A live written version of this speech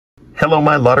Hello,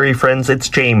 my lottery friends. It's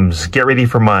James. Get ready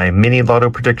for my mini lotto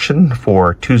prediction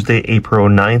for Tuesday, April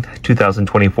 9th,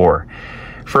 2024.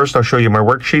 First, I'll show you my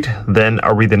worksheet, then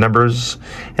I'll read the numbers,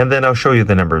 and then I'll show you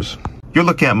the numbers. You're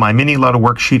looking at my mini lotto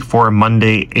worksheet for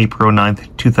Monday, April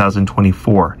 9th,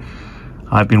 2024.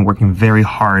 I've been working very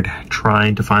hard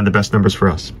trying to find the best numbers for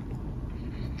us.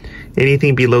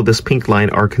 Anything below this pink line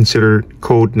are considered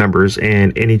code numbers,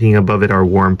 and anything above it are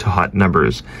warm to hot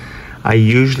numbers. I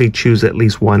usually choose at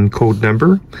least one code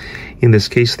number. In this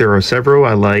case, there are several.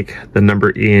 I like the number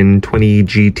in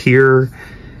 20G tier,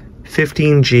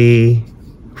 15G,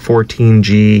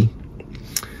 14G,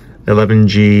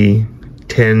 11G,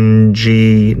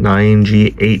 10G,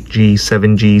 9G, 8G,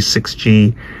 7G,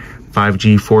 6G,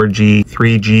 5G, 4G,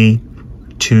 3G,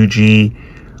 2G,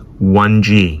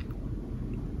 1G.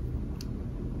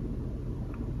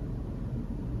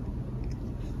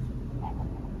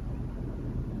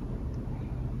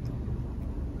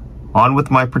 On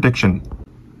with my prediction.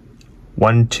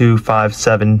 1, 2, 5,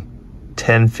 7,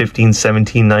 10, 15,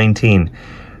 17, 19,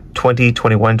 20,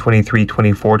 21, 23,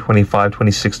 24, 25,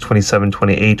 26, 27,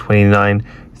 28, 29,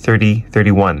 30,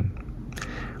 31.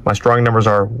 My strong numbers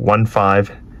are 1,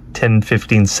 5, 10,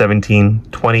 15, 17,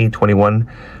 20,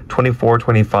 21, 24,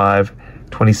 25,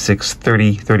 26,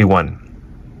 30, 31.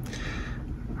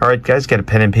 All right, guys, get a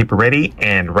pen and paper ready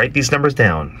and write these numbers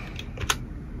down.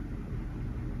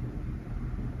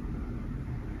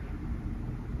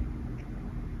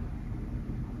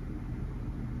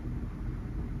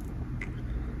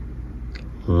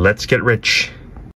 Let's get rich.